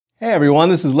Hey everyone,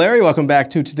 this is Larry. Welcome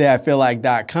back to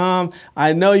TodayIFeelLike.com.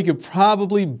 I know you could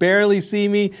probably barely see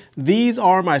me. These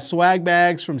are my swag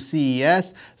bags from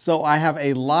CES. So I have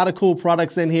a lot of cool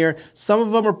products in here. Some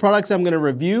of them are products I'm going to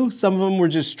review. Some of them were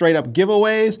just straight up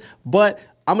giveaways, but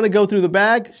I'm going to go through the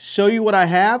bag, show you what I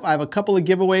have. I have a couple of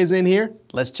giveaways in here.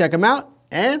 Let's check them out,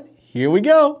 and here we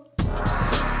go.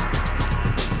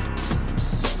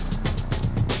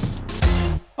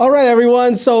 All right,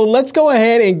 everyone, so let's go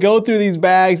ahead and go through these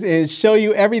bags and show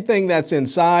you everything that's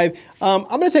inside. I'm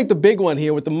gonna take the big one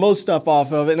here with the most stuff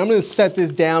off of it, and I'm gonna set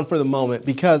this down for the moment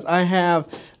because I have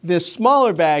this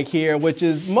smaller bag here, which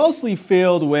is mostly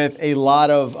filled with a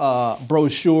lot of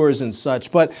brochures and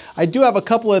such, but I do have a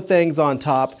couple of things on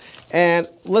top, and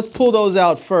let's pull those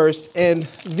out first. And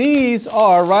these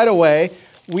are, right away,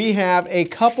 we have a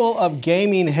couple of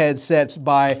gaming headsets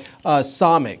by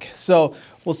Somic. So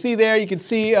we'll see there, you can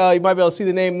see, you might be able to see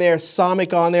the name there,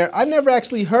 Somic on there. I've never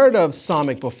actually heard of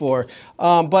Somic before,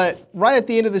 but right at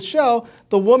the end of the show,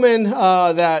 the woman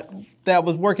that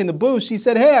was working the booth, she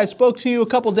said, hey, I spoke to you a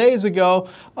couple days ago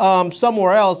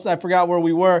somewhere else. I forgot where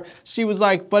we were. She was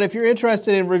like, but if you're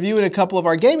interested in reviewing a couple of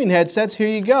our gaming headsets, here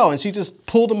you go. And she just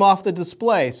pulled them off the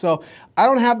display. So I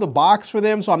don't have the box for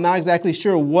them, so I'm not exactly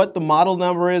sure what the model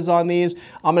number is on these.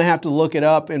 I'm gonna have to look it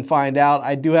up and find out.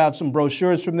 I do have some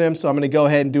brochures from them, so I'm gonna go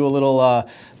ahead and do a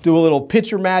little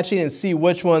picture matching and see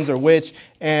which ones are which.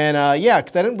 And yeah,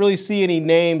 because I didn't really see any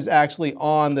names actually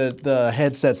on the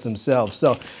headsets themselves.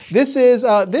 So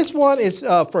this one is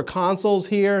for consoles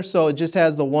here. So it just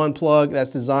has the one plug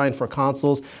that's designed for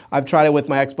consoles. I've tried it with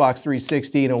my Xbox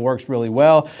 360 and it works really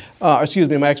well. Excuse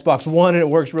me, my Xbox One, and it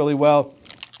works really well.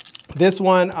 This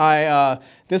one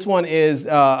is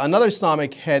another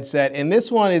Somic headset, and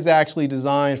this one is actually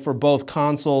designed for both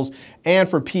consoles and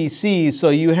for PCs. So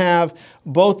you have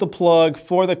both the plug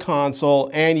for the console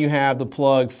and you have the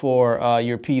plug for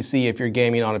your PC if you're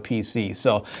gaming on a PC.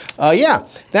 So yeah,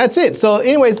 that's it. So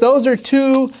anyways, those are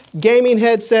two gaming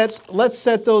headsets. Let's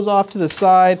set those off to the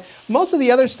side. Most of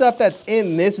the other stuff that's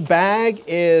in this bag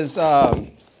is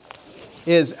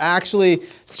actually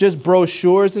just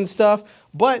brochures and stuff,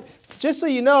 but just so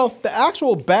you know, the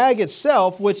actual bag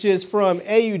itself, which is from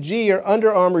AUG or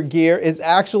Under Armour gear, is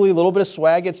actually a little bit of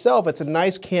swag itself. It's a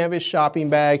nice canvas shopping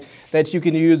bag that you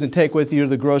can use and take with you to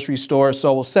the grocery store.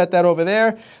 So we'll set that over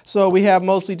there. So we have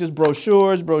mostly just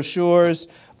brochures.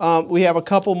 We have a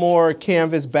couple more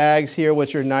canvas bags here,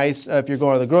 which are nice if you're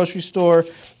going to the grocery store.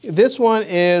 This one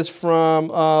is from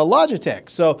Logitech.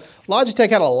 So Logitech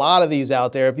had a lot of these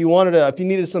out there. If you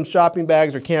needed some shopping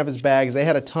bags or canvas bags, they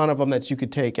had a ton of them that you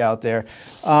could take out there.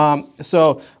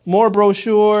 So more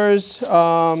brochures.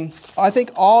 I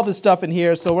think all the stuff in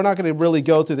here, so we're not going to really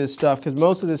go through this stuff because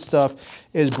most of this stuff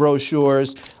is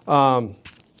brochures.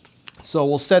 So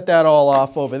we'll set that all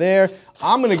off over there.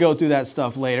 I'm going to go through that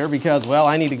stuff later because, well,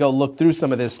 I need to go look through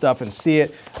some of this stuff and see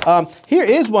it. Here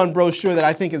is one brochure that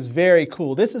I think is very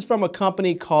cool. This is from a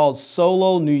company called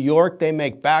Solo New York. They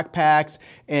make backpacks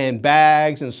and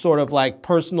bags and sort of like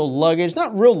personal luggage,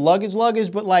 not real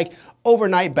luggage, but like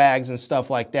overnight bags and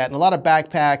stuff like that. And a lot of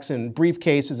backpacks and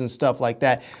briefcases and stuff like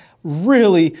that.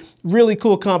 Really, really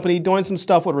cool company doing some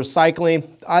stuff with recycling.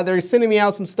 They're sending me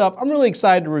out some stuff. I'm really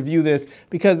excited to review this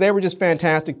because they were just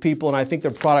fantastic people and I think their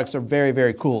products are very,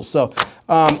 very cool. So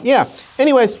yeah,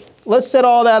 anyways, let's set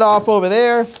all that off over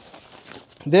there.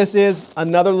 This is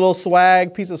another little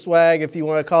piece of swag, if you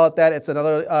want to call it that. It's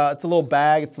another, it's a little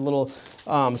bag. It's a little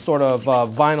sort of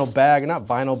vinyl bag, not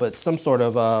vinyl, but some sort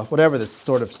of whatever this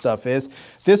sort of stuff is.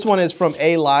 This one is from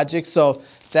A-Logic, so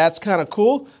that's kind of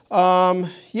cool.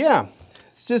 Yeah,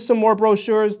 it's just some more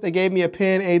brochures. They gave me a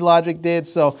pin, A-Logic did,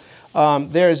 so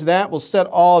there's that. We'll set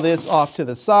all this off to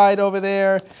the side over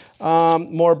there.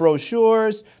 More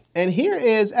brochures. And here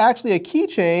is actually a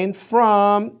keychain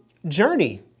from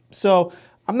Journey. So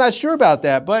I'm not sure about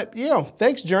that, but you know,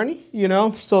 thanks Journey, you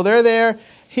know. So they're there.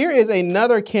 Here is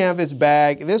another canvas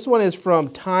bag. This one is from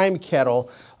Time Kettle.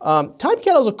 Time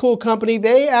Kettle is a cool company.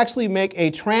 They actually make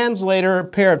a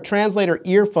pair of translator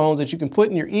earphones that you can put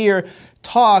in your ear,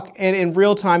 talk, and in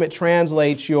real time it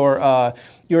translates your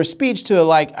speech to,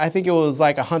 like, I think it was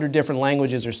like 100 different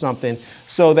languages or something,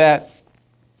 so that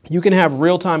you can have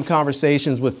real-time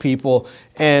conversations with people.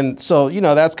 And so, you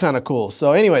know, that's kind of cool.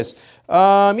 So anyways,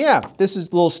 yeah, this is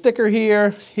a little sticker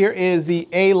here. Here is the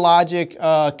A-Logic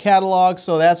catalog,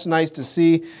 so that's nice to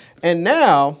see. And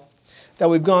now that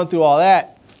we've gone through all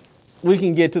that, we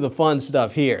can get to the fun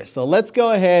stuff here. So let's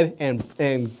go ahead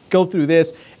and go through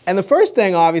this. And the first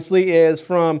thing, obviously, is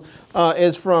from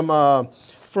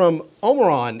from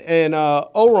Omron, and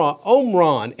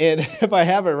Omron, and if I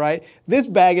have it right, this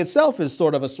bag itself is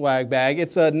sort of a swag bag.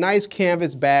 It's a nice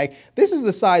canvas bag. This is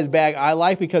the size bag I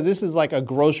like because this is like a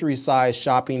grocery size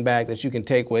shopping bag that you can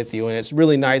take with you, and it's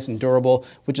really nice and durable,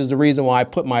 which is the reason why I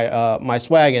put my, my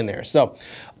swag in there. So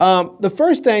the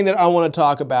first thing that I want to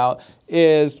talk about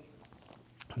is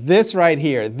this right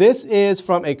here. This is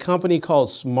from a company called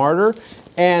Smarter,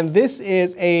 and this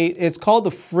is it's called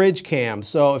the Fridge Cam.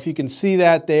 So if you can see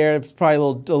that there, it's probably a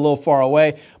little far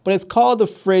away, but it's called the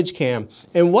Fridge Cam.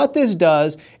 And what this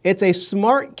does, it's a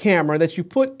smart camera that you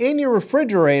put in your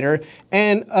refrigerator,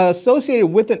 and associated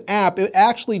with an app, it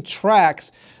actually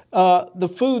tracks the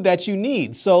food that you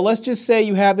need. So let's just say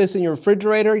you have this in your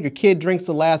refrigerator, your kid drinks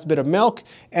the last bit of milk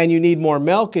and you need more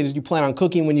milk as you plan on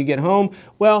cooking when you get home.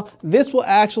 Well, this will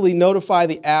actually notify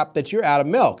the app that you're out of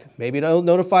milk. Maybe it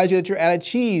notifies you that you're out of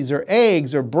cheese or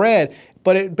eggs or bread,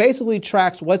 but it basically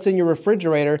tracks what's in your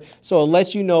refrigerator, so it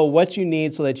lets you know what you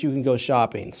need so that you can go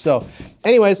shopping. So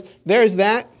anyways, there's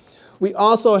that. We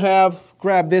also have,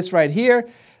 grab this right here.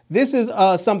 This is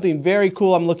something very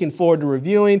cool I'm looking forward to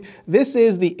reviewing. This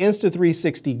is the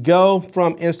Insta360 Go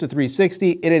from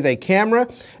Insta360. It is a camera.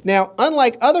 Now,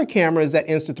 unlike other cameras that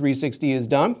Insta360 has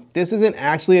done, this isn't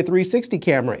actually a 360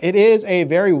 camera. It is a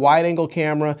very wide angle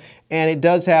camera, and it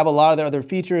does have a lot of their other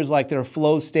features like their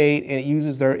flow state, and it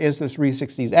uses their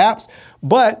Insta360's apps.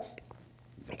 But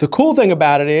the cool thing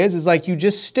about it is like you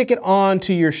just stick it on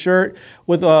to your shirt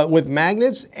with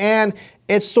magnets, and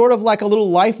it's sort of like a little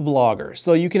life blogger.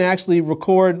 So you can actually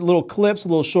record little clips,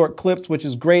 little short clips, which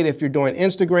is great if you're doing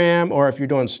Instagram or if you're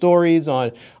doing stories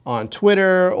on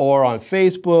Twitter or on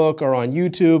Facebook or on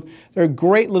YouTube. They're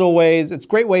great little ways. It's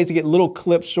great ways to get little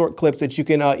clips, short clips that you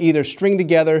can either string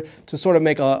together to sort of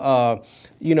make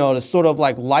to sort of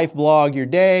like life blog your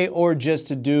day, or just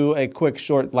to do a quick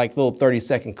short, like little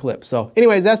 30-second clip. So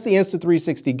anyways, that's the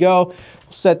Insta360 Go.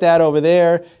 Set that over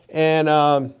there.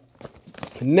 And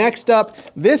next up,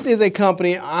 this is a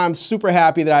company, I'm super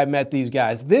happy that I met these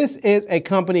guys. This is a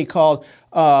company called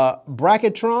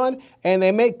Bracketron, and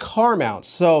they make car mounts.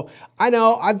 So I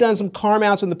know I've done some car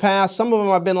mounts in the past. Some of them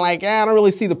I've been like, I don't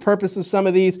really see the purpose of some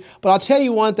of these, but I'll tell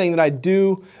you one thing that I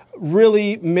do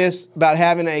really miss about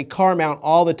having a car mount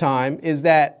all the time is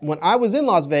that when I was in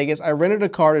Las Vegas, I rented a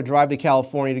car to drive to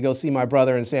California to go see my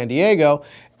brother in San Diego,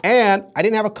 and I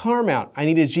didn't have a car mount. I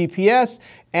needed GPS,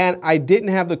 and I didn't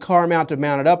have the car mount to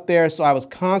mount it up there, so I was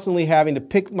constantly having to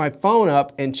pick my phone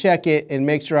up and check it and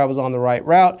make sure I was on the right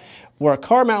route. Where a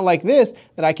car mount like this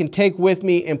that I can take with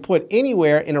me and put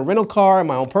anywhere in a rental car, in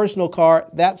my own personal car,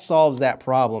 that solves that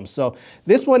problem. So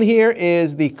this one here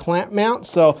is the clamp mount.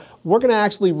 So we're gonna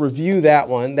actually review that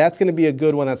one. That's gonna be a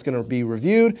good one that's gonna be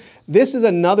reviewed. This is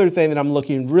another thing that I'm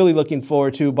really looking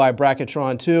forward to by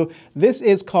Bracketron too. This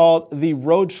is called the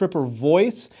Road Tripper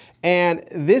Voice. And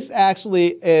this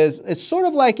actually it's sort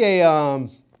of like a,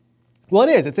 well, it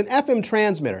is. It's an FM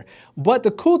transmitter. But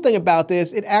the cool thing about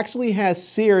this, it actually has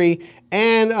Siri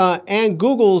and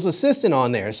Google's Assistant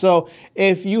on there. So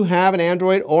if you have an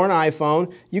Android or an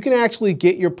iPhone, you can actually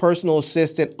get your personal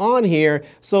assistant on here.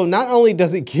 So not only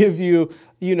does it give you,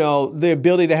 the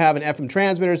ability to have an FM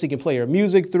transmitter so you can play your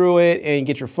music through it and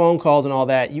get your phone calls and all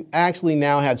that, you actually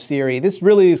now have Siri. This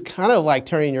really is kind of like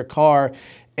turning your car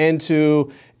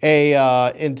into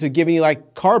giving you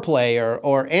like CarPlay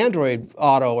or Android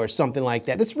Auto or something like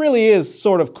that. This really is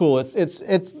sort of cool.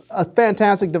 It's a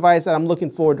fantastic device that I'm looking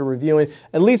forward to reviewing.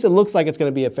 At least it looks like it's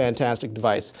going to be a fantastic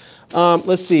device.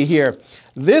 Let's see here.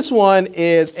 This one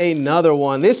is another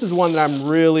one. This is one that I'm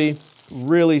really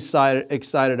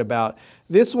excited about.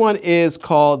 This one is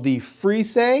called the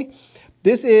Freesay.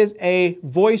 This is a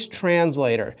voice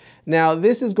translator. Now,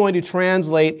 this is going to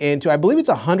translate into, I believe it's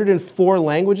 104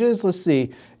 languages. Let's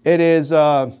see. It is,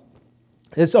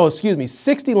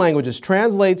 60 languages,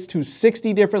 translates to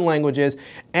 60 different languages,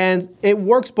 and it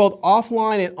works both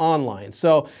offline and online.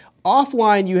 So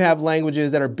offline, you have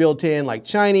languages that are built in like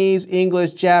Chinese,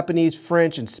 English, Japanese,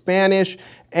 French, and Spanish.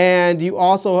 And you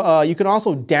also you can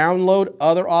also download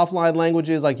other offline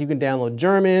languages, like you can download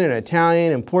German and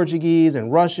Italian and Portuguese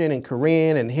and Russian and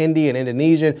Korean and Hindi and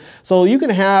Indonesian. So you can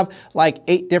have like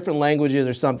 8 different languages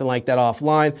or something like that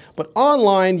offline. But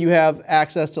online, you have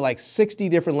access to like 60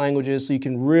 different languages, so you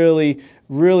can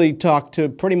really talk to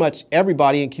pretty much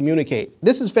everybody and communicate.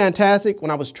 This is fantastic. When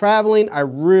I was traveling, I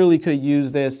really could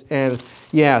use this. And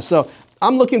yeah, so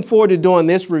I'm looking forward to doing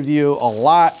this review a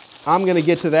lot. I'm going to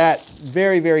get to that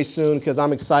very soon because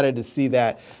I'm excited to see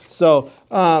that. So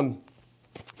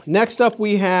Next up,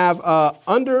 we have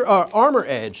Armor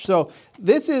Edge. So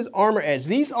this is Armor Edge.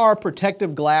 These are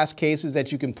protective glass cases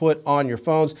that you can put on your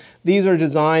phones. These are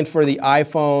designed for the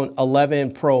iPhone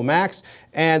 11 Pro Max.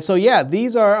 And so, yeah,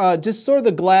 these are just sort of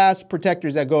the glass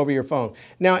protectors that go over your phone.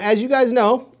 Now, as you guys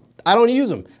know, I don't use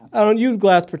them. I don't use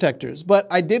glass protectors, but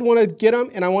I did want to get them,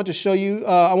 and I want to show you,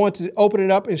 I want to open it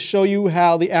up and show you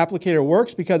how the applicator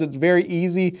works, because it's very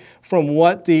easy from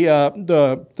what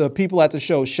the people at the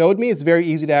show showed me. It's very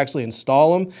easy to actually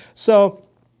install them. So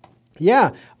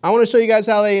yeah, I want to show you guys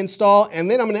how they install, and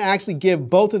then I'm going to actually give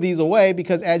both of these away,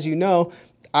 because as you know,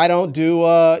 I don't do,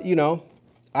 I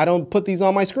don't put these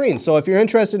on my screen. So if you're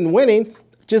interested in winning,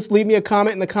 just leave me a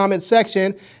comment in the comment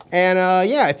section. And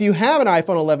yeah, if you have an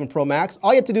iPhone 11 Pro Max,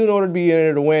 all you have to do in order to be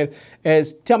entered to win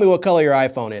is tell me what color your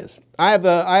iPhone is. I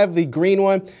have the green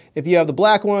one. If you have the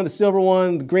black one, the silver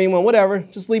one, the green one, whatever,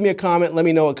 just leave me a comment, let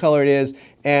me know what color it is,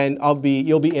 and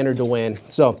you'll be entered to win.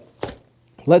 So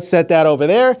let's set that over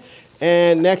there.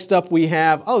 And next up we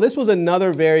have, oh, this was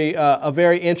another a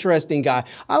very interesting guy.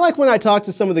 I like when I talk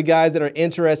to some of the guys that are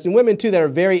interesting, women too, that are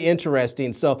very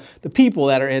interesting. So the people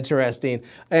that are interesting.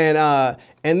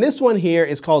 And this one here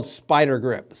is called Spider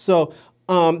Grip. So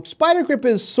Spider Grip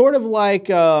is sort of like,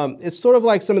 it's sort of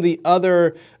like some of the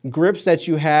other grips that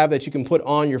you have that you can put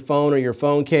on your phone or your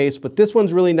phone case. But this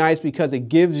one's really nice because it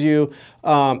gives you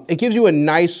a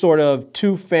nice sort of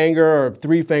 2-finger or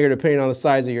 3-finger, depending on the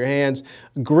size of your hands,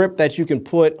 grip that you can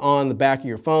put on the back of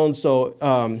your phone.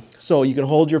 So, so you can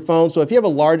hold your phone. So if you have a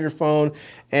larger phone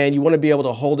and you want to be able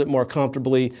to hold it more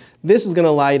comfortably, this is going to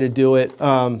allow you to do it.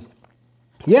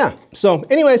 Yeah. So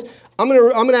anyways,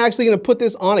 I'm actually gonna put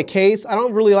this on a case. I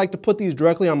don't really like to put these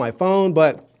directly on my phone,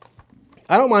 but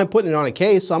I don't mind putting it on a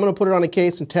case. So I'm gonna put it on a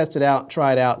case and test it out,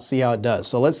 try it out, see how it does.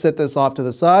 So let's set this off to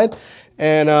the side,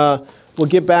 and we'll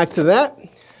get back to that.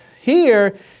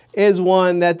 Here is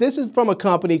one that this is from a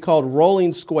company called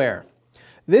Rolling Square.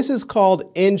 This is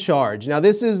called InCharge. Now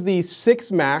this is the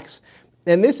 6 Max,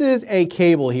 and this is a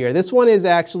cable here. This one is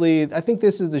actually, I think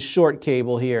this is the short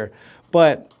cable here,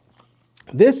 but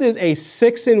this is a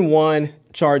 6-in-1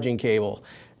 charging cable.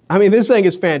 I mean, this thing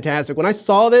is fantastic. When I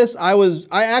saw this, I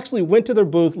actually went to their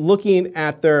booth looking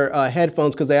at their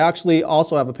headphones, because they actually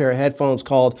also have a pair of headphones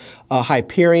called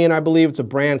Hyperion, I believe. It's a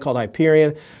brand called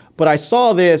Hyperion. But I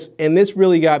saw this, and this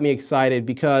really got me excited,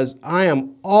 because I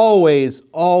am always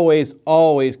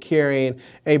carrying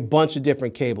a bunch of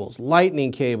different cables.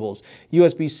 Lightning cables,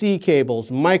 USB-C cables,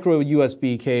 micro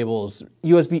USB cables,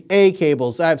 USB-A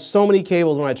cables. I have so many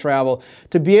cables when I travel.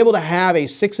 To be able to have a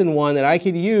 6-in-1 that I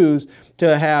could use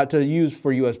to use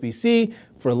for USB-C,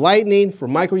 for Lightning, for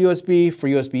micro USB, for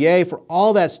USB-A, for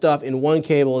all that stuff in one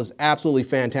cable is absolutely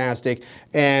fantastic.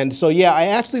 And so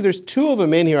yeah, there's 2 of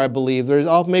them in here, I believe.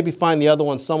 I'll maybe find the other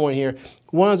one somewhere in here.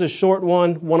 One is a short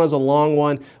one is a long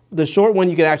one. The short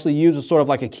one you can actually use as sort of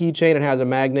like a keychain. It has a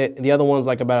magnet. And the other one's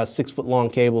like about a 6-foot long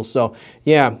cable. So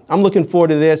yeah, I'm looking forward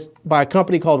to this, by a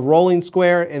company called Rolling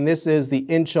Square, and this is the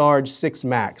InCharge 6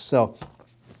 Max. So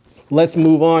let's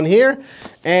move on here.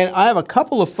 And I have a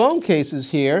couple of phone cases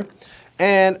here.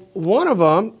 And one of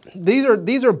them,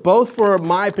 these are both for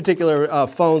my particular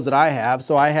phones that I have.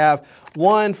 So I have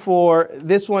one for,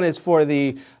 this one is for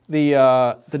the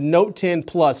Note 10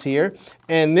 Plus here,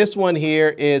 and this one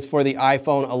here is for the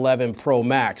iPhone 11 Pro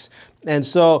Max. And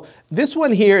so this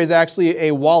one here is actually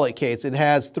a wallet case. It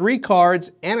has 3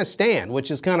 cards and a stand, which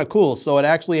is kind of cool. So it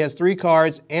actually has 3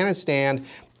 cards and a stand.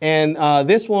 And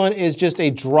this one is just a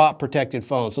drop protected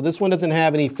phone. So this one doesn't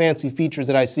have any fancy features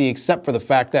that I see, except for the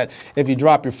fact that if you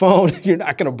drop your phone, you're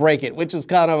not gonna break it, which is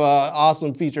kind of an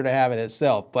awesome feature to have in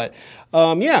itself. But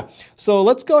yeah, so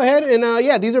let's go ahead and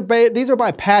yeah, these are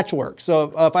by Patchwork.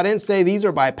 So if I didn't say, these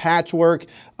are by Patchwork.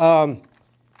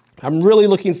 I'm really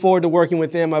looking forward to working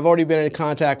with them. I've already been in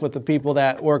contact with the people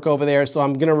that work over there, so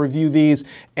I'm gonna review these,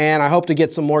 and I hope to get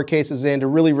some more cases in to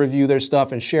really review their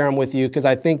stuff and share them with you, because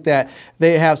I think that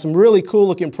they have some really cool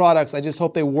looking products. I just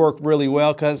hope they work really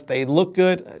well, because they look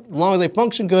good. As long as they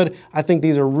function good, I think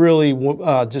these are really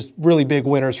just really big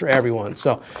winners for everyone.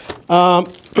 So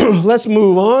let's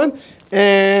move on,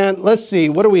 and let's see,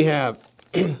 what do we have?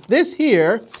 This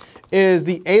here is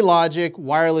the A-Logic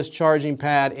wireless charging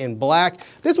pad in black.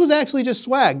 This was actually just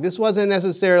swag. This wasn't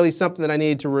necessarily something that I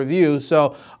needed to review,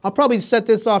 so I'll probably set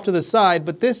this off to the side,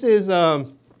 but this is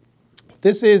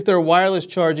their wireless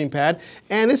charging pad,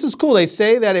 and this is cool. They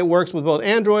say that it works with both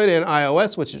Android and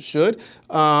iOS, which it should.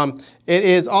 It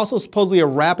is also supposedly a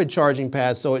rapid charging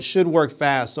pad, so it should work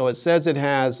fast. So it says it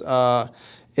has, I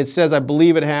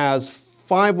believe it has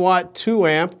 5-watt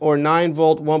 2-amp or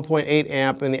 9-volt 1.8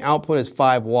 amp, and the output is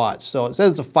 5 watts. So it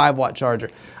says it's a 5-watt charger.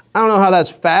 I don't know how that's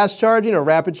fast charging or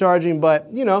rapid charging, but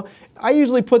you know, I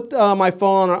usually put my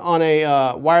phone on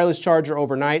a wireless charger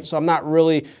overnight, so I'm not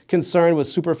really concerned with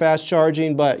super fast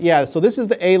charging. But yeah, so this is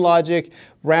the A-Logic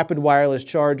rapid wireless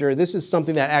charger. This is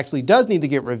something that actually does need to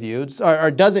get reviewed,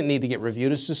 or doesn't need to get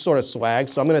reviewed. It's just sort of swag.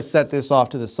 So I'm going to set this off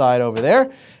to the side over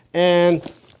there, and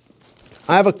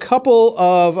I have a couple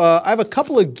of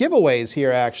giveaways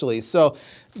here actually. So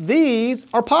these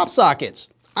are pop sockets.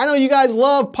 I know you guys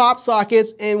love pop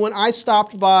sockets, and when I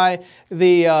stopped by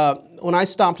the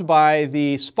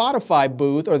Spotify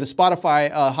booth, or the Spotify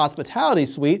hospitality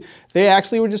suite, they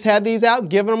actually just had these out,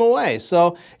 giving them away.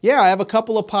 So yeah, I have a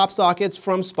couple of pop sockets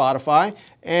from Spotify,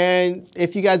 and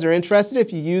if you guys are interested,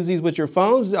 if you use these with your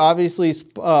phones, obviously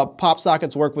pop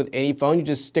sockets work with any phone. You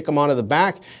just stick them onto the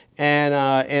back,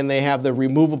 and they have the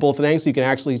removable thing, so you can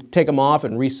actually take them off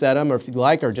and reset them, or if you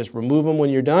like, or just remove them when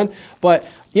you're done.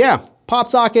 But yeah, pop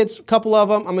sockets, a couple of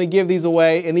them. I'm going to give these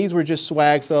away, and these were just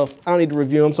swag, so I don't need to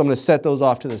review them, so I'm going to set those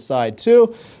off to the side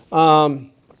too.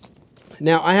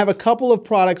 Now, I have a couple of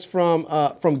products from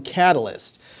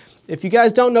Catalyst. If you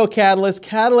guys don't know Catalyst,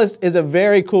 Catalyst is a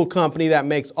very cool company that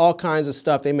makes all kinds of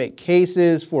stuff. They make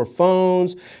cases for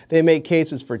phones, they make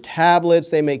cases for tablets,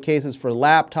 they make cases for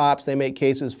laptops, they make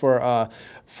cases for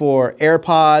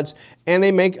AirPods, and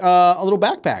they make a little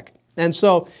backpack. And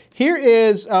so here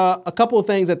is a couple of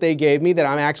things that they gave me that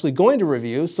I'm actually going to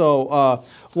review. So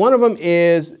one of them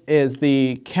is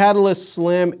the Catalyst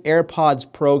Slim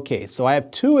AirPods Pro case. So I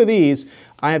have two of these.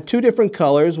 I have two different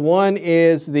colors. One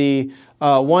is the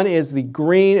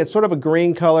green. It's sort of a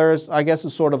green color. I guess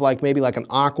it's sort of like maybe like an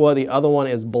aqua. The other one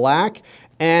is black.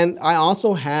 And I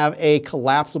also have a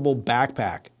collapsible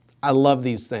backpack. I love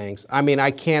these things. I mean,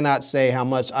 I cannot say how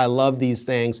much I love these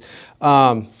things.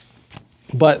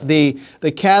 But the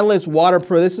Catalyst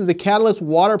waterproof, this is the Catalyst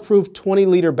waterproof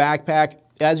 20-liter backpack.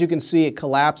 As you can see, it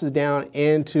collapses down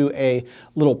into a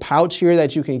little pouch here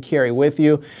that you can carry with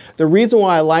you. The reason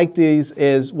why I like these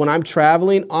is when I'm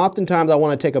traveling, oftentimes I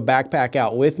want to take a backpack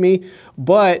out with me,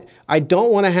 but I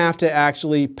don't want to have to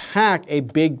actually pack a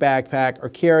big backpack or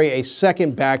carry a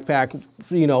second backpack,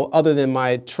 you know, other than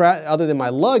my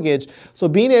luggage. So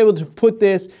being able to put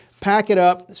this, pack it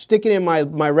up, stick it in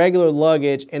my regular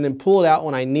luggage, and then pull it out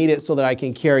when I need it so that I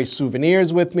can carry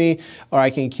souvenirs with me, or I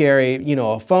can carry, you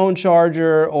know, a phone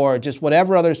charger, or just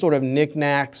whatever other sort of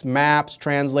knickknacks, maps,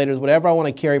 translators, whatever I want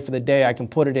to carry for the day, I can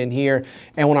put it in here.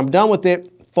 And when I'm done with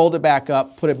it, fold it back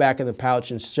up, put it back in the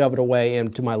pouch, and shove it away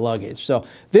into my luggage. So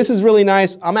this is really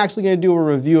nice. I'm actually going to do a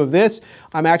review of this.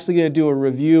 I'm actually going to do a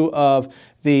review of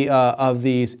these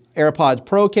AirPods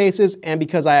Pro cases, and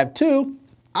because I have two,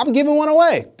 I'm giving one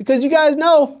away, because you guys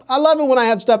know I love it when I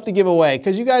have stuff to give away,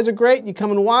 because you guys are great. You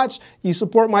come and watch, you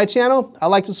support my channel. I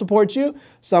like to support you,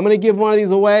 so I'm going to give one of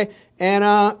these away. And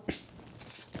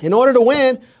in order to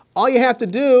win, all you have to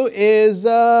do is,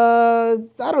 I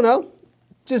don't know,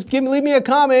 just leave me a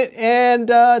comment and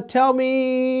tell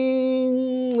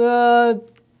me, I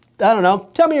don't know,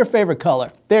 tell me your favorite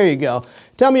color. There you go.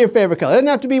 Tell me your favorite color. It doesn't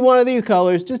have to be one of these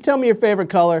colors. Just tell me your favorite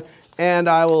color, and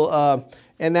I will...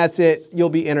 and that's it, you'll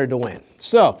be entered to win.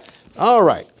 So, all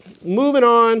right, moving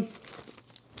on.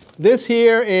 This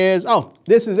here is, oh,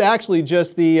 this is actually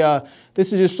just the,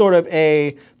 this is just sort of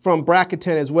from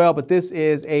Bracketon as well, but this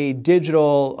is a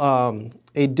digital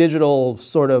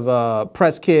sort of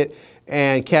press kit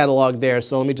and catalog there.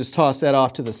 So let me just toss that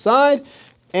off to the side.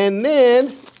 And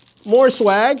then more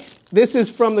swag. This is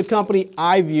from the company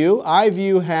iView.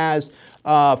 iView has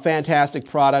fantastic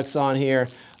products on here.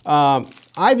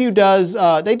 iView does,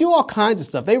 they do all kinds of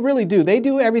stuff. They really do. They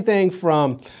do everything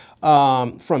from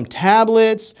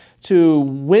tablets to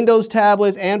Windows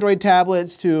tablets, Android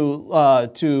tablets,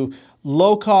 to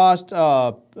low-cost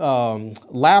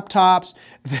laptops.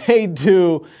 They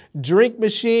do drink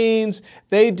machines.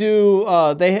 They do,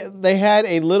 they had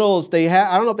a little, I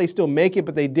don't know if they still make it,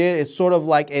 but they did. It's sort of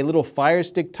like a little Fire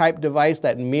Stick type device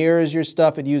that mirrors your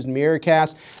stuff. It used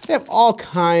Mirrorcast. They have all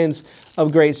kinds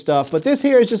of great stuff. But this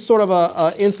here is just sort of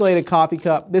a insulated coffee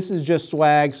cup. This is just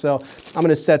swag, so I'm going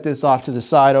to set this off to the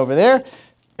side over there.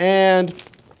 And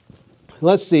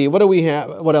let's see, what do we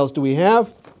have? What else do we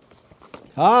have?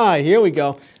 Ah, here we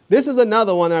go. This is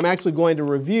another one that I'm actually going to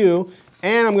review,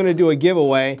 and I'm going to do a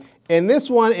giveaway. And this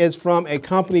one is from a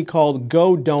company called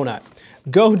Go Donut.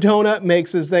 Go Donut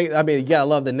makes this thing, I mean, you gotta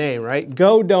love the name, right?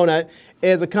 Go Donut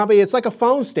is a company, it's like a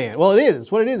phone stand. Well, it is,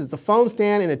 it's what it is. It's a phone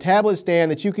stand and a tablet stand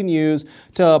that you can use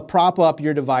to prop up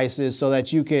your devices so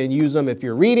that you can use them if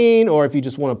you're reading, or if you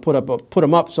just want to put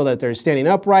them up so that they're standing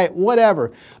upright,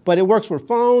 whatever. But it works for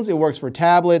phones, it works for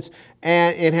tablets,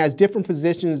 and it has different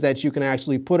positions that you can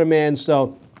actually put them in.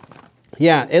 So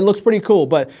Yeah, it looks pretty cool,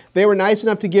 but they were nice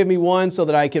enough to give me one so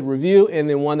that I could review and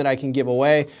then one that I can give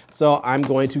away. So I'm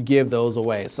going to give those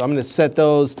away. So I'm going to set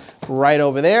those right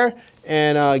over there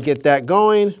and get that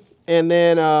going. And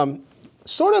then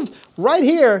sort of right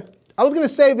here, I was going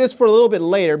to save this for a little bit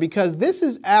later because this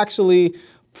is actually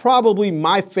probably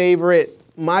my favorite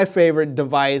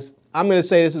device. I'm going to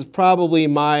say this is probably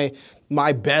my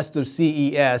best of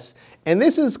CES. And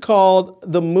this is called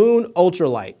the Moon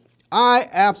Ultralight. I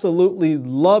absolutely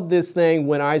love this thing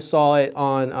when I saw it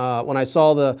on, when I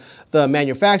saw the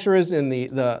manufacturers and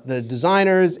the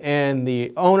designers and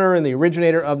the owner and the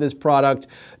originator of this product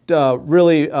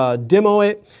really demo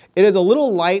it. It is a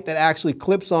little light that actually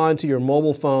clips onto your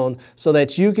mobile phone so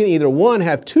that you can either one,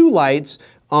 have two lights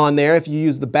on there if you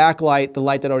use the backlight, the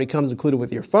light that already comes included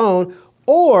with your phone,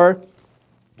 or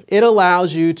it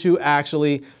allows you to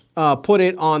actually put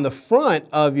it on the front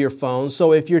of your phone.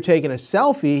 So if you're taking a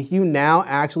selfie, you now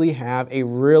actually have a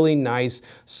really nice,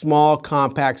 small,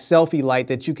 compact selfie light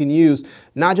that you can use,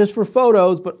 not just for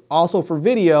photos, but also for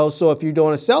video. So if you're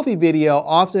doing a selfie video,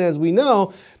 often as we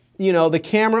know, the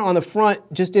camera on the front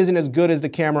just isn't as good as the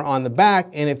camera on the back.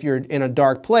 And if you're in a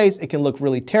dark place, it can look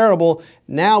really terrible.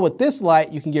 Now with this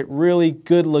light, you can get really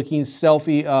good looking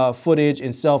selfie footage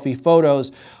and selfie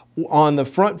photos on the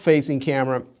front-facing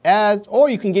camera, or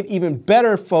you can get even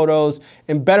better photos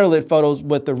and better lit photos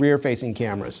with the rear-facing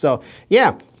camera. So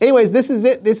yeah, anyways, this is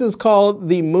it. This is called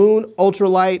the Moon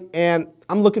Ultralight, and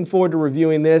I'm looking forward to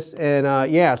reviewing this.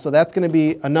 And yeah, so that's going to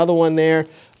be another one there.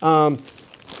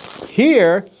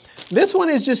 Here, this one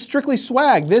is just strictly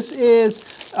swag. This is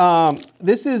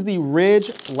the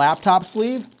Ridge laptop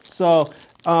sleeve. So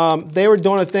they were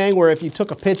doing a thing where if you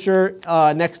took a picture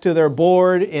next to their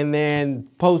board and then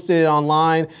posted it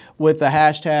online with the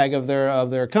hashtag of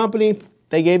their company,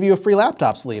 they gave you a free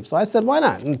laptop sleeve. So I said, why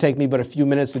not? It'll take me but a few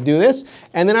minutes to do this,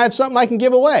 and then I have something I can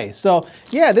give away. So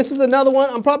yeah, this is another one.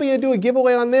 I'm probably gonna do a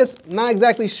giveaway on this. Not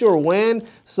exactly sure when.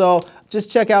 So just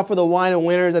check out for the Wine and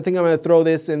Winners. I think I'm gonna throw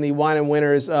this in the Wine and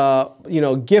Winners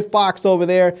gift box over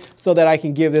there so that I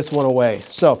can give this one away.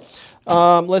 So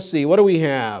let's see, what do we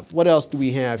have? What else do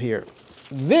we have here?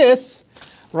 This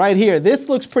right here, this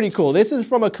looks pretty cool. This is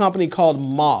from a company called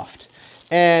Moft.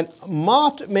 And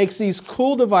Moft makes these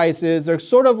cool devices. They're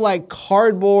sort of like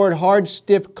cardboard, hard,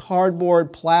 stiff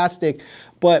cardboard, plastic,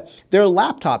 but they're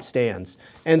laptop stands.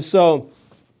 And so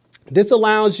this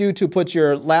allows you to put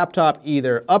your laptop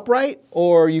either upright,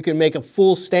 or you can make a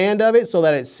full stand of it so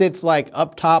that it sits like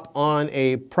up top on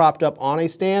propped up on a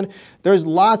stand. There's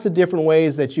lots of different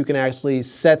ways that you can actually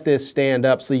set this stand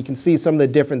up, so you can see some of the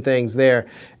different things there.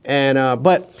 And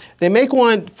but they make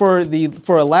one for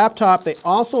a laptop. They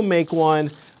also make one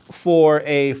for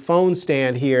a phone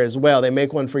stand here as well. They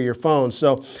make one for your phone.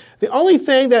 So the only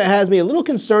thing that has me a little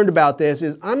concerned about this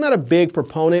is I'm not a big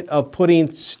proponent of putting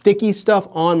sticky stuff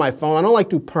on my phone. I don't like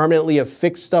to permanently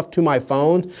affix stuff to my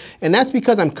phone. And that's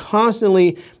because I'm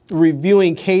constantly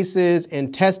reviewing cases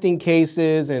and testing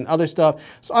cases and other stuff.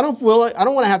 So I don't want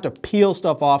to have to peel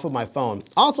stuff off of my phone.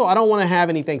 Also, I don't want to have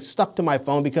anything stuck to my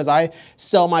phone because I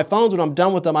sell my phones when I'm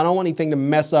done with them. I don't want anything to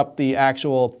mess up the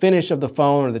actual finish of the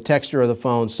phone or the texture of the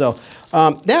phone. So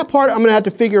that part I'm going to have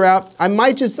to figure out. I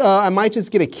might just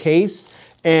get a case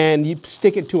and you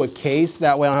stick it to a case.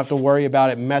 That way I don't have to worry about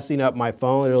it messing up my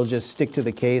phone. It'll just stick to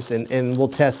the case and we'll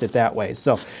test it that way.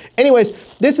 So anyways,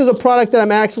 this is a product that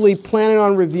I'm actually planning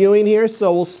on reviewing here.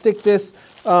 So we'll stick this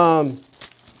over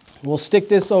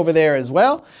there as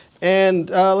well.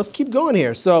 And let's keep going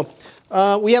here. So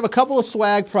we have a couple of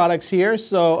swag products here.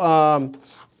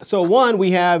 So one,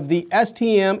 we have the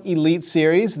STM Elite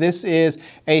Series. This is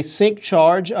a Sync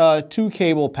Charge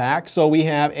 2-cable pack. So we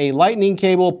have a Lightning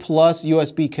cable plus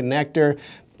USB connector,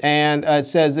 and it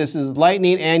says this is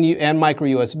Lightning and micro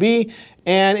USB,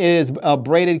 and it is a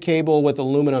braided cable with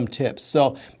aluminum tips.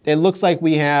 So it looks like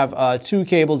we have 2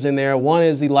 cables in there. One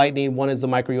is the Lightning, one is the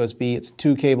micro USB. It's a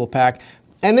 2-cable pack.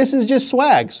 And this is just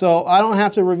swag, so I don't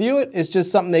have to review it. It's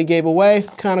just something they gave away.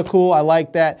 Kind of cool, I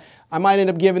like that. I might end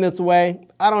up giving this away.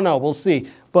 I don't know, we'll see.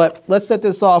 But let's set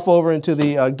this off over into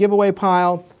the giveaway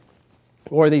pile,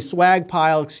 or the swag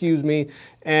pile, excuse me.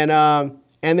 And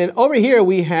then over here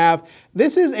we have,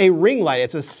 this is a ring light.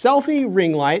 It's a selfie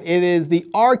ring light. It is the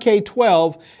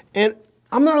RK12, and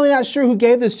I'm not really sure who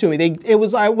gave this to me.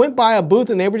 I went by a booth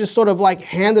and they were just sort of like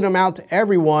handing them out to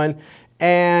everyone,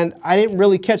 and I didn't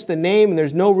really catch the name, and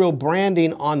there's no real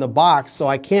branding on the box, so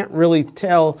I can't really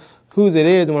tell whose it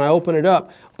is when I open it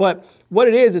up. But what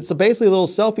it is, it's basically a little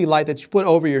selfie light that you put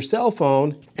over your cell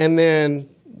phone, and then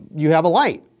you have a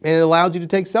light. and it allows you to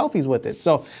take selfies with it.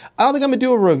 So I don't think I'm gonna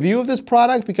do a review of this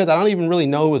product because I don't even really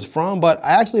know who it's from, but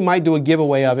I actually might do a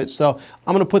giveaway of it. So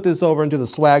I'm gonna put this over into the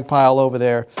swag pile over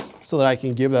there so that I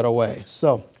can give that away.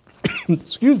 So,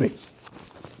 excuse me.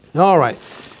 All right,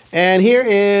 and here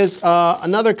is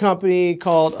another company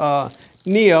called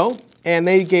Neo, and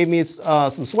they gave me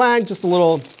some swag, just a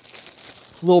little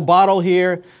bottle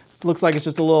here. It looks like it's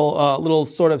just a little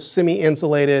sort of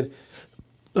semi-insulated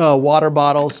water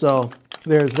bottle. So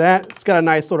there's that. It's got a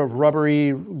nice sort of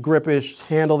rubbery, gripish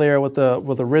handle there with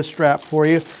a wrist strap for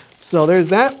you. So there's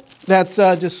that. That's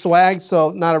just swag,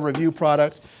 so not a review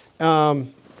product.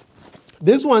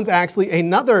 This one's actually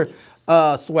another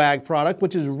swag product,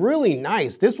 which is really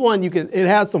nice. This one, it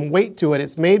has some weight to it.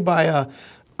 It's made by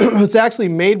it's actually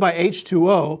made by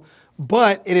H2O,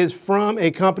 but it is from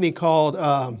a company called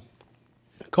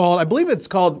I believe it's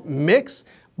called Mix,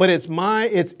 but it's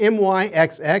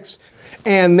MYXX,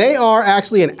 and they are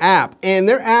actually an app, and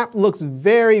their app looks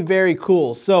very, very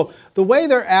cool. So the way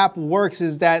their app works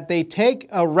is that they take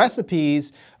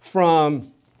recipes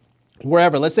from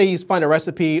wherever. Let's say you find a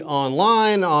recipe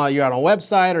online, you're on a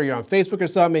website or you're on Facebook or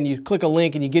something, and you click a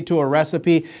link and you get to a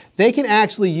recipe. They can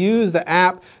actually use the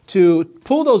app to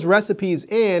pull those recipes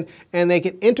in, and they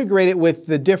can integrate it with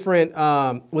the different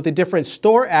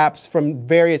store apps from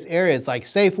various areas like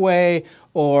Safeway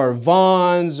or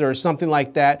Vons or something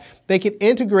like that. They can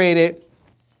integrate it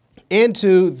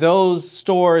into those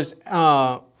stores'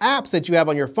 apps that you have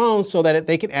on your phone so that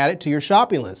they can add it to your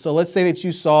shopping list. So let's say that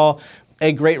you saw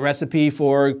a great recipe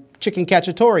for chicken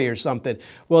cacciatore or something.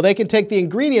 Well, they can take the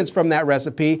ingredients from that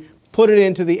recipe, put it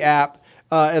into the app.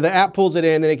 The app pulls it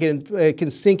in, and it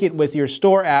can sync it with your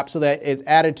store app so that it's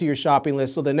added to your shopping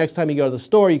list. So the next time you go to the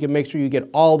store, you can make sure you get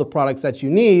all the products that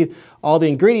you need, all the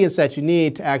ingredients that you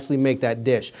need to actually make that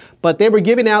dish. But they were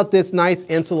giving out this nice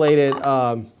insulated,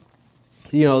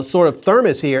 sort of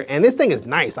thermos here, and this thing is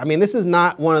nice. I mean, this is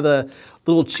not one of the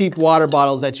little cheap water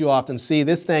bottles that you often see.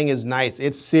 This thing is nice.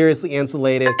 It's seriously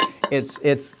insulated.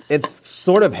 It's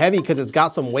sort of heavy because it's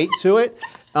got some weight to it.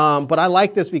 But I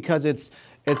like this because it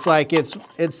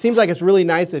seems like it's really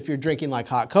nice if you're drinking like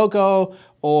hot cocoa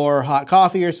or hot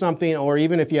coffee or something, or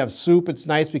even if you have soup, it's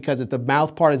nice because the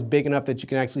mouth part is big enough that you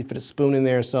can actually fit a spoon in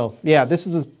there. So yeah, this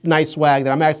is a nice swag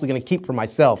that I'm actually gonna keep for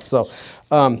myself. So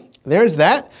there's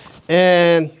that.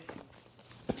 And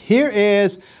here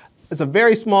is, it's a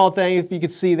very small thing if you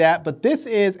could see that, but this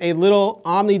is a little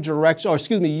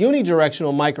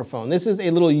unidirectional microphone. This is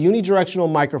a little unidirectional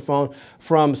microphone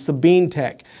from Sabine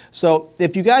Tech. So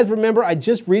if you guys remember, I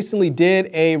just recently did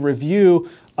a review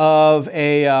of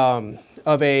a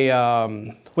little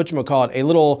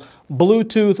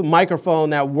Bluetooth microphone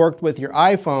that worked with your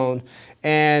iPhone,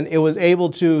 and it was able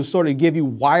to sort of give you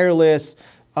wireless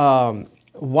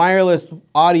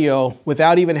audio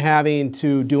without even having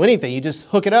to do anything. You just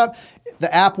hook it up,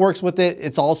 the app works with it,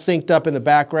 it's all synced up in the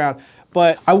background.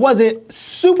 But I wasn't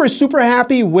super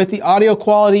happy with the audio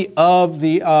quality of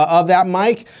that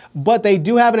mic, but they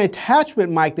do have an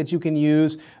attachment mic that you can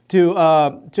use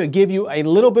to give you a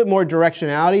little bit more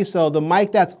directionality. So the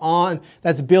mic that's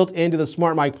built into the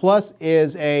Smart Mic Plus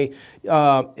is a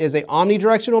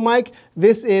omnidirectional mic.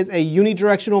 This is a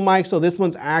unidirectional mic, so this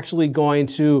one's actually going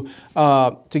to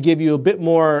give you a bit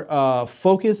more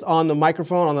focus on the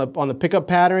microphone, on the pickup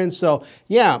pattern. So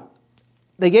yeah,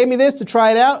 they gave me this to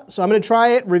try it out, so I'm going to try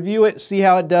it, review it, see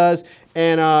how it does,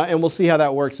 and we'll see how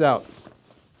that works out.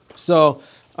 So.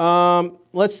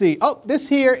 Let's see. Oh, this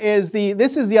is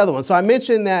the other one. So I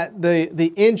mentioned that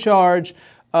the InCharge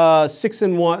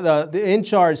 6-in-1, the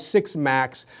InCharge 6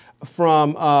 Max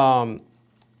from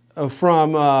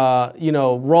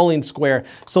Rolling Square.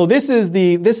 So this is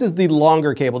the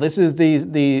longer cable. This is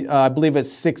the I believe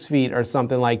it's 6 feet or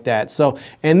something like that. So,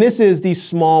 and this is the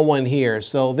small one here.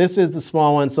 So this is the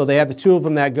small one. So they have the two of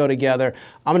them that go together.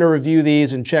 I'm going to review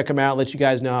these and check them out, let you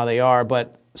guys know how they are.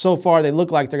 But so far, they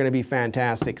look like they're going to be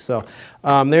fantastic. So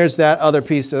there's that other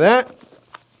piece of that.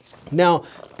 Now,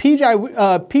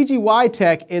 PGY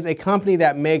Tech is a company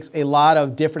that makes a lot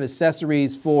of different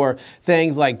accessories for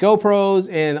things like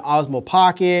GoPros and Osmo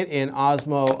Pocket and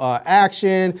Osmo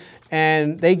Action.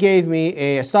 And they gave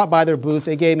me I stopped by their booth,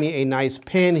 they gave me a nice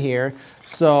pin here.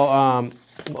 So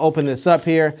open this up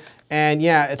here. And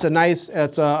yeah, it's a nice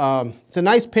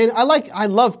pin. I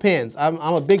love pins. I'm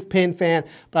a big pin fan,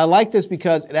 but I like this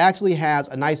because it actually has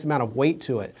a nice amount of weight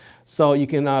to it. So you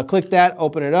can click that,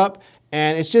 open it up,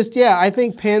 and it's just, yeah, I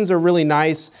think pins are really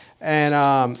nice. And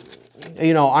I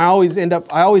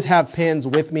always have pins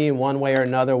with me in one way or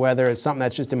another, whether it's something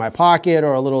that's just in my pocket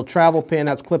or a little travel pin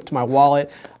that's clipped to my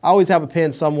wallet. I always have a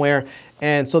pin somewhere.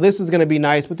 And so this is going to be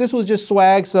nice, but this was just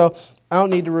swag. So I don't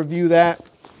need to review that.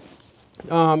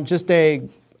 Just a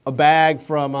bag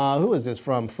from, who is this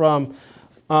from? From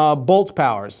Bolt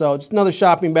Power. So just another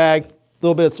shopping bag, a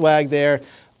little bit of swag there.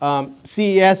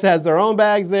 CES has their own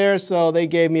bags there, so they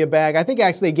gave me a bag. I think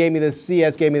actually they gave me this,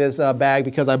 CES gave me this bag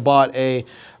because I bought a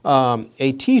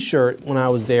t-shirt when I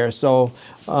was there. So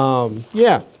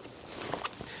yeah.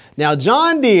 Now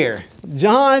John Deere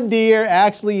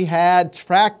actually had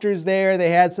tractors there. They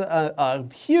had a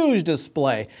huge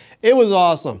display. It was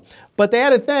awesome. But they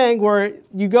had a thing where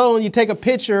you go and you take a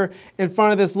picture in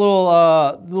front of this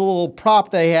little prop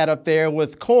they had up there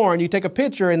with corn. You take a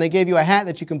picture and they gave you a hat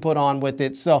that you can put on with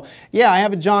it. So yeah, I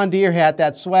have a John Deere hat,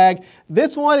 that swag.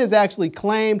 This one is actually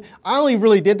claimed. I only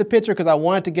really did the picture because I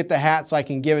wanted to get the hat so I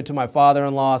can give it to my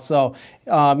father-in-law. So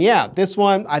yeah, this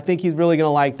one, I think he's really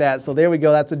gonna like that. So there we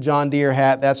go, that's a John Deere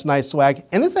hat. That's nice swag.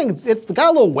 And this thing, it's got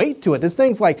a little weight to it. This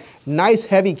thing's like nice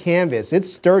heavy canvas.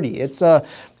 It's sturdy. It's a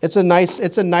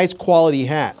nice quality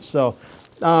hat. So,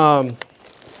 and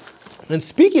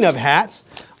speaking of hats,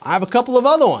 I have a couple of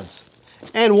other ones.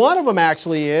 And one of them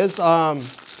actually is,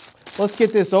 let's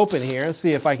get this open here. Let's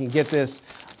see if I can get this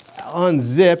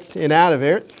unzipped and out of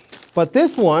it. But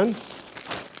this one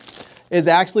is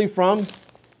actually from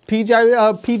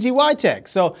PGY Tech.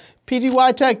 So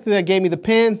PGY Tech, they gave me the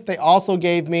pin. They also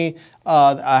gave me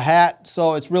a hat.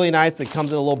 So it's really nice. It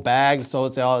comes in a little bag. So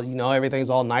it's all, you know,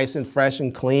 everything's all nice and fresh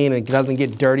and clean. It doesn't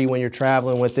get dirty when you're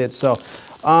traveling with it. So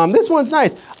this one's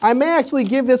nice. I may actually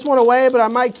give this one away, but I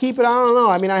might keep it. I don't know.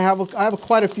 I mean, I have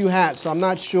quite a few hats, so I'm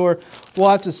not sure. We'll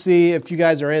have to see if you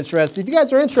guys are interested. If you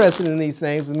guys are interested in these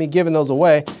things and me giving those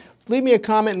away, leave me a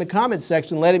comment in the comment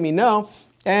section letting me know.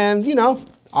 And, you know,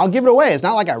 I'll give it away. It's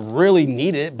not like I really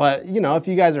need it, but, you know, if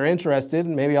you guys are interested,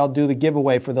 maybe I'll do the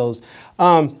giveaway for those.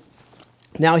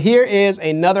 Now here is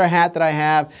another hat that I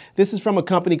have. This is from a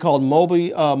company called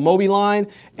Mobiline,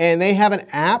 and they have an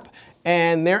app.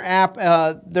 And their app,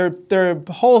 their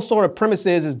whole sort of premise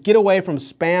is get away from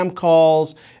spam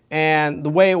calls. And the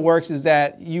way it works is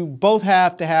that you both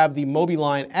have to have the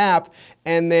Mobiline app.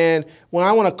 And then when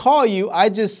I want to call you, I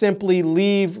just simply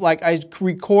leave, like I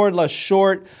record a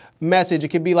short message. It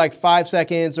could be like 5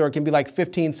 seconds or it can be like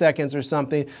 15 seconds or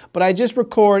something. But I just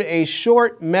record a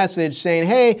short message saying,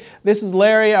 hey, this is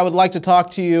Larry. I would like to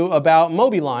talk to you about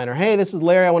Mobiline. Or hey, this is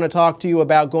Larry. I want to talk to you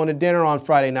about going to dinner on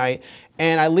Friday night.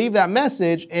 And I leave that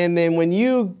message, and then when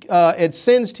you, it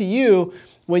sends to you,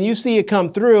 when you see it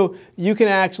come through, you can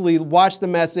actually watch the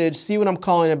message, see what I'm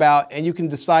calling about, and you can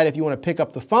decide if you want to pick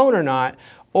up the phone or not,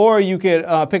 or you could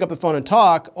pick up the phone and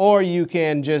talk, or you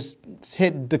can just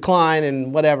hit decline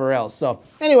and whatever else. So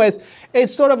anyways,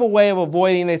 it's sort of a way of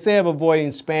avoiding, they say of avoiding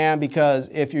spam, because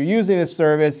if you're using this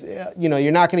service, you know,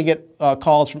 you're not going to get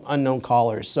calls from unknown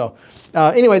callers. So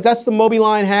anyways, that's the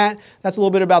Mobiline hat. That's a little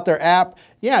bit about their app.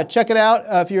 Yeah, check it out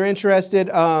if you're interested.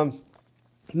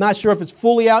 Not sure if it's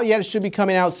fully out yet. It should be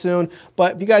coming out soon.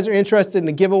 But if you guys are interested in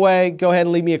the giveaway, go ahead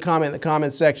and leave me a comment in the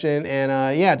comment section.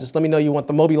 And yeah, just let me know you want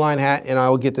the Mobiline hat, and I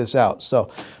will get this out. So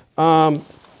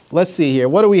let's see here.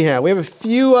 What do we have? We have a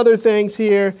few other things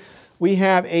here. We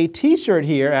have a t-shirt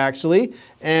here, actually.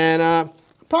 And I'm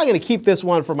probably going to keep this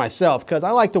one for myself because I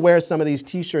like to wear some of these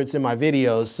t-shirts in my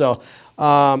videos. So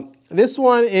this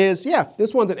one is, yeah,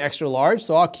 this one's an extra large,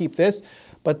 so I'll keep this.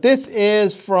 But this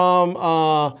is from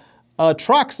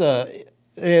Troxa.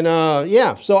 And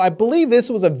yeah, so I believe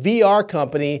this was a VR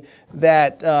company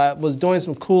that was doing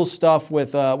some cool stuff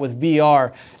with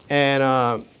VR.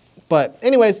 And but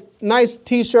anyways, nice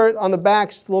t-shirt on the back,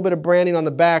 just a little bit of branding on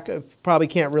the back. Probably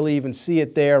can't really even see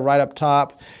it there right up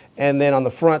top. And then on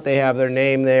the front, they have their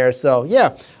name there. So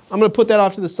yeah, I'm going to put that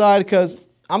off to the side because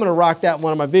I'm going to rock that in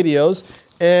one of my videos.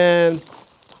 And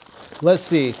let's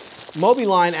see.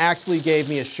 Mobiline actually gave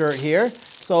me a shirt here.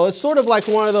 So it's sort of like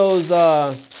one of those,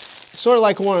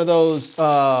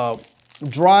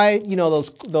 dry, you know,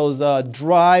 those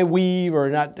dry weave, or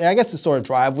not, I guess it's sort of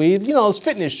dry weave, you know, those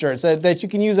fitness shirts that you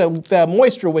can use, the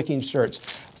moisture wicking shirts.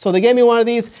 So they gave me one of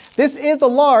these. This is a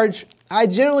large. I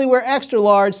generally wear extra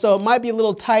large, so it might be a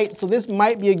little tight. So this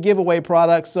might be a giveaway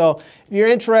product. So if you're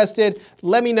interested,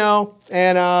 let me know.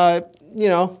 And, you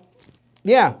know,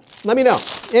 yeah, let me know.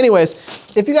 Anyways,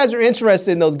 if you guys are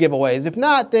interested in those giveaways, if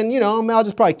not, then, you know, I'll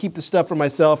just probably keep the stuff for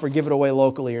myself or give it away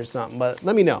locally or something, but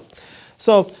let me know.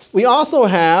 So we also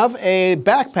have a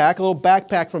backpack, a little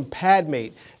backpack from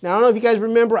PadMate. Now, I don't know if you guys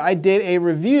remember, I did a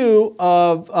review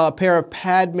of a pair of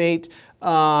PadMate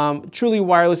truly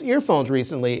wireless earphones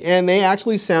recently, and they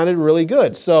actually sounded really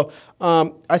good. So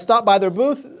I stopped by their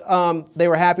booth. They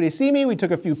were happy to see me. We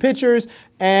took a few pictures,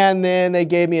 and then they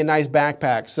gave me a nice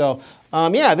backpack. So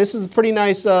yeah, this is a pretty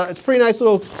nice, it's a pretty nice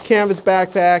little canvas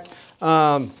backpack.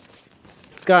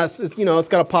 it's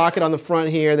got a pocket on the front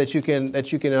here that you can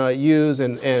use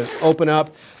and open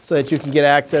up so that you can get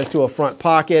access to a front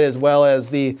pocket, as well as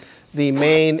the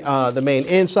main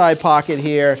inside pocket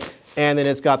here. And then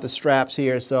it's got the straps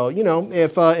here. So, you know,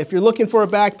 if you're looking for a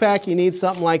backpack, you need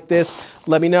something like this,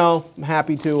 let me know. I'm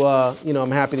happy to,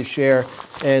 I'm happy to share.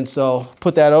 And so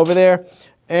put that over there.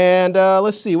 And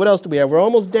let's see, what else do we have? We're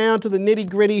almost down to the nitty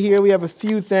gritty here. We have a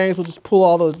few things. We'll just pull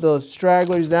all the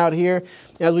stragglers out here.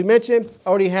 As we mentioned, I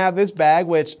already have this bag,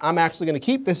 which I'm actually going to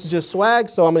keep. This is just swag,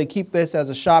 so I'm going to keep this as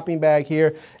a shopping bag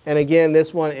here. And again,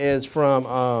 this one is from,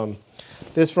 Omeron.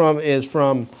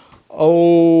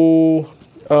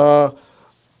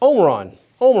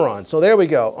 So there we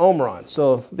go, Omeron.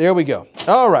 So there we go.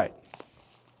 All right.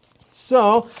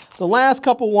 So the last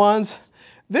couple ones,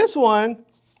 this one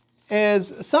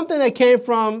is something that came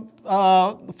from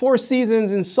Four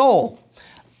Seasons in Seoul.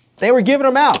 They were giving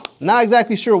them out. Not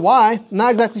exactly sure why.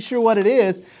 Not exactly sure what it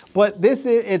is. But this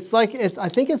is, I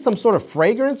think it's some sort of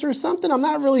fragrance or something. I'm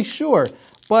not really sure.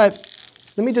 But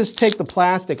let me just take the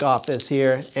plastic off this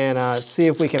here and see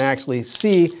if we can actually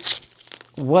see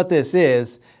what this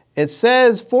is. It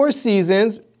says Four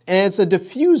Seasons, and it's a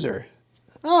diffuser.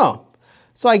 Oh,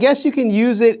 so I guess you can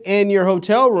use it in your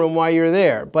hotel room while you're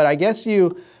there. But I guess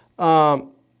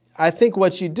I think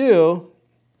what you do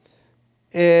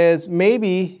is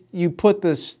maybe you put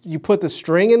the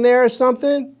string in there or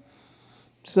something.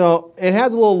 So it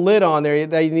has a little lid on there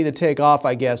that you need to take off,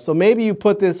 I guess. So maybe you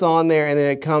put this on there and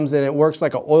then it comes in, it works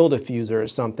like an oil diffuser or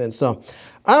something. So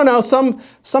I don't know, some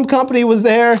company was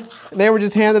there. They were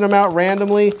just handing them out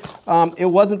randomly. It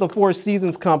wasn't the Four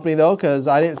Seasons company though, because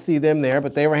I didn't see them there,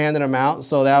 but they were handing them out.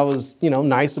 So that was, you know,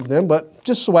 nice of them, but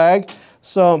just swag.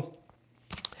 So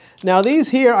now these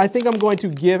here, I think I'm going to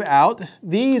give out.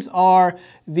 These are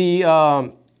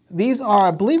I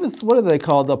believe it's, what are they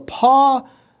called? The Pawa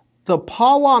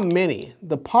Mini.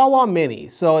 The Pawa Mini.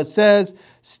 So it says,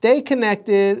 stay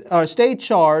connected, or stay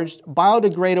charged,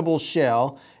 biodegradable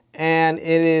shell. And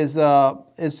it is,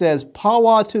 it says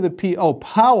Pawa to the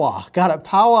Pawa. Got it.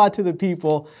 Pawa to the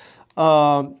people,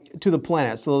 to the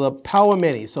planet. So the Pawa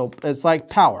Mini. So it's like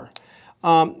power.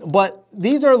 But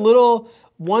these are little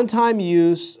one-time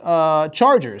use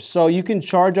chargers. So you can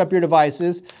charge up your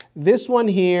devices. This one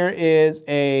here is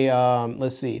a,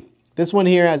 let's see. This one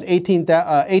here has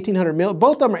 1800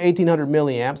 both of them are 1800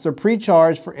 milliamps. They're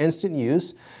pre-charged for instant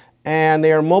use, and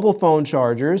they are mobile phone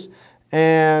chargers.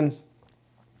 And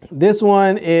this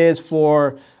one is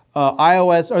for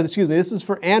this is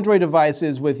for Android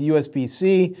devices with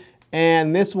USB-C,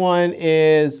 and this one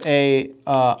is for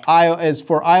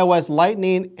iOS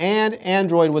Lightning and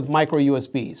Android with micro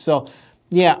USB. So,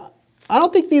 yeah. I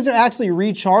don't think these are actually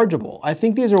rechargeable. I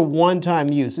think these are one-time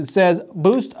use. It says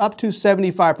boost up to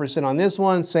 75% on this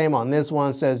one. Same on this one.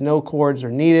 It says no cords are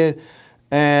needed.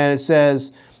 And it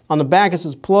says on the back, it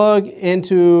says plug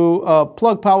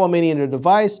Pawa Mini into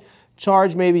device.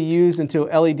 Charge may be used until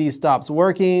LED stops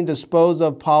working. Dispose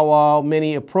of Pawa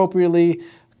Mini appropriately.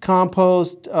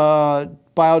 Compost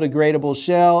biodegradable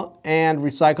shell and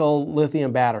recycle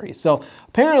lithium batteries. So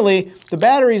apparently the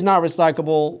battery is not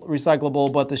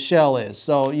recyclable, but the shell is.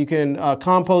 So you can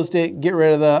compost it, get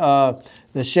rid of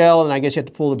the shell, and I guess you have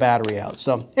to pull the battery out.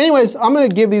 So anyways, I'm going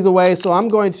to give these away. So I'm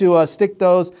going to stick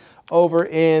those over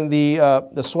in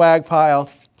the swag pile.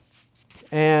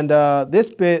 And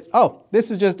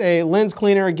this is just a lens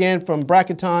cleaner again from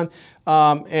Bracketon.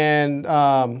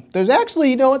 There's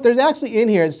actually, you know what, there's actually in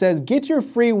here, it says, get your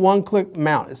free one-click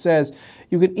mount. It says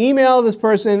you can email this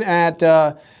person at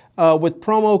with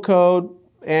promo code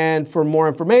and for more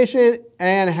information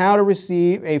and how to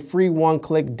receive a free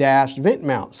one-click dash vent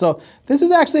mount. So this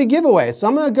is actually a giveaway. So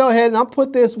I'm going to go ahead and I'll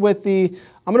put this with the,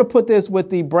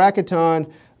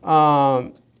 Bracketon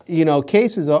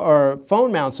cases or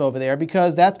phone mounts over there,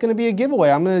 because that's going to be a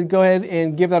giveaway. I'm going to go ahead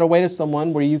and give that away to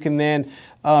someone where you can then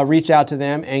reach out to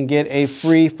them and get a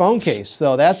free phone case.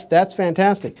 So that's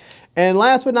fantastic. And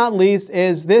last but not least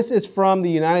this is from the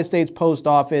United States Post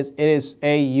Office. It is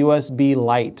a USB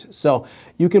light. So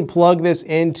you can plug this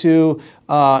into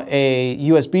a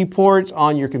USB port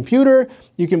on your computer.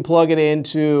 You can plug it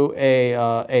into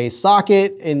a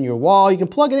socket in your wall. You can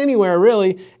plug it anywhere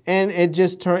really, and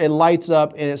it lights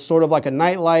up, and it's sort of like a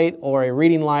night light or a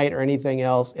reading light or anything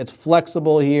else. It's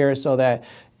flexible here so that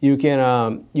you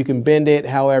can bend it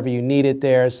however you need it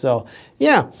there. So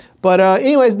yeah, but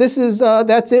anyways, that's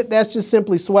it. That's just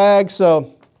simply swag.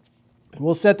 So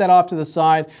we'll set that off to the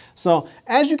side. So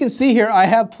as you can see here, I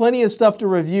have plenty of stuff to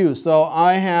review. So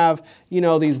I have,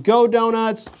 these Go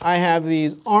Donuts. I have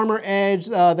these Armor Edge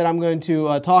that I'm going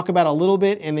to talk about a little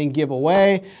bit and then give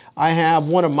away. I have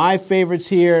one of my favorites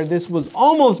here. This was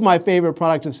almost my favorite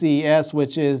product of CES,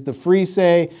 which is the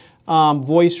Freesay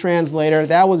voice translator.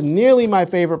 That was nearly my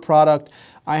favorite product.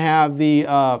 I have the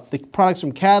products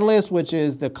from Catalyst, which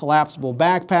is the collapsible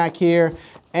backpack here,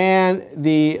 and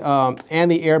the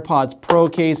AirPods Pro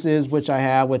cases, which I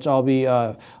have, which I'll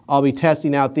be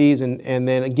testing out these and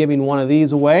then giving one of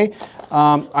these away.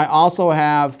 I also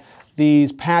have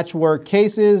these patchwork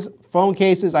cases, phone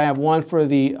cases. I have one for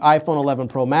the iPhone 11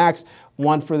 Pro Max,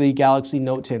 one for the Galaxy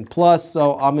Note 10 Plus.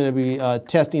 So I'm going to be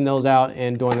testing those out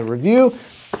and doing a review.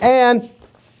 And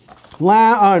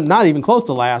not even close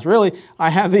to last, really, I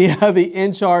have the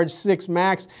InCharge 6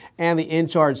 Max and the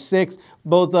InCharge 6.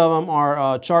 Both of them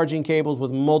are charging cables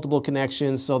with multiple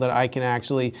connections, so that I can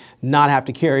actually not have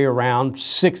to carry around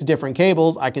 6 different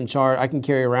cables. I can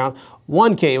carry around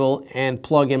one cable and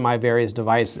plug in my various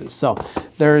devices. So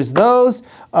there's those.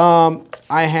 I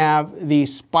have the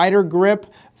Spider Grip.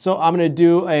 So I'm going to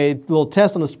do a little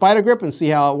test on the Spider Grip and see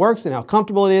how it works and how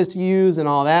comfortable it is to use and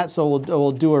all that. So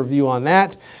we'll do a review on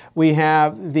that. We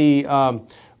have the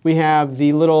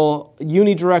little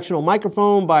unidirectional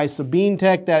microphone by Sabine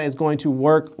Tech that is going to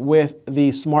work with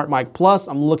the Smart Mic Plus.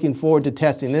 I'm looking forward to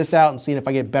testing this out and seeing if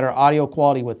I get better audio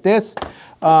quality with this.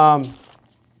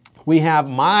 We have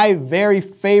my very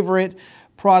favorite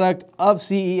product of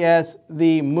CES,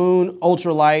 the Moon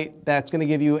Ultralight. That's going to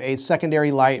give you a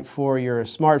secondary light for your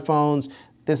smartphones.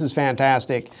 This is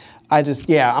fantastic.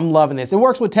 I'm loving this. It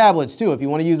works with tablets too. If you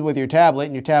want to use it with your tablet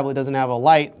and your tablet doesn't have a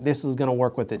light, this is going to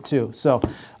work with it too. So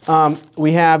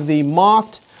we have the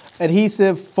Moft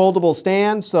adhesive foldable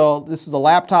stand. So this is a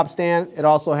laptop stand. It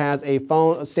also has a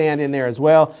phone stand in there as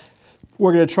well.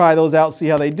 We're going to try those out, see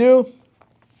how they do.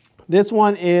 This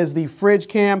one is the Fridge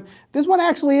Cam. This one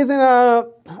actually isn't I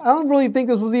don't really think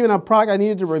this was even a product I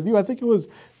needed to review. I think it was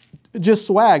just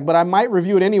swag, but I might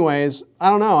review it anyways. I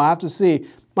don't know, I have to see.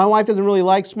 My wife doesn't really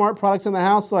like smart products in the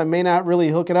house, so I may not really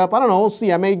hook it up. I don't know, we'll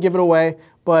see. I may give it away,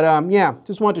 but yeah,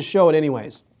 just want to show it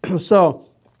anyways. So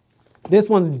this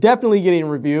one's definitely getting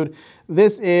reviewed.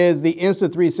 This is the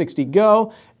Insta360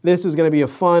 Go. This is going to be a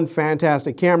fun,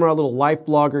 fantastic camera, a little life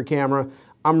blogger camera.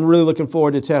 I'm really looking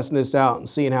forward to testing this out and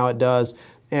seeing how it does.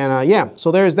 And yeah,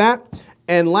 so there's that.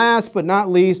 And last but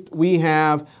not least, we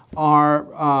have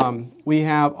our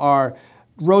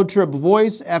Road Trip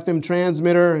Voice FM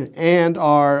transmitter and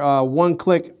our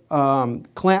one-click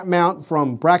clamp mount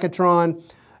from Bracketron.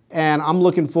 And I'm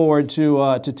looking forward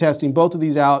to testing both of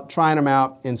these out, trying them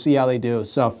out, and see how they do.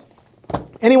 So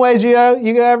anyways, you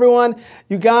everyone,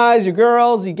 you guys, you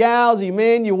girls, you gals, you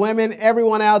men, you women,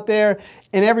 everyone out there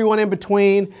and everyone in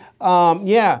between.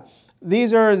 Yeah,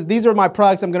 these are my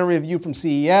products I'm going to review from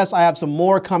CES. I have some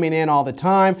more coming in all the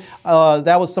time.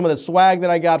 That was some of the swag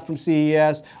that I got from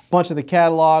CES, a bunch of the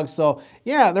catalogs. So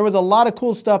yeah, there was a lot of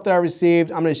cool stuff that I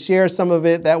received. I'm going to share some of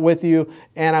it with you,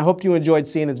 and I hope you enjoyed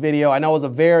seeing this video. I know it was a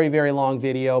very, very long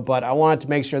video, but I wanted to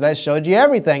make sure that showed you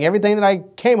everything that I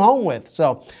came home with.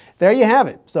 So there you have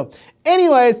it. So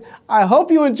anyways, I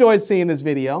hope you enjoyed seeing this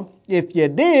video. If you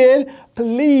did,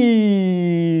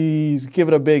 please give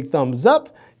it a big thumbs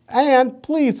up, and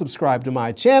please subscribe to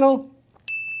my channel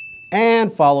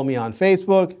and follow me on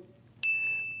Facebook.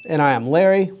 And I am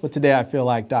Larry with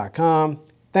TodayIFeelLike.com.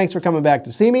 Thanks for coming back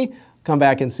to see me. Come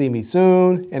back and see me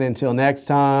soon. And until next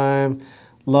time,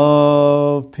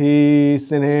 love,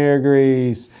 peace, and hair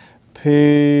grease.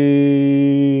 Peace.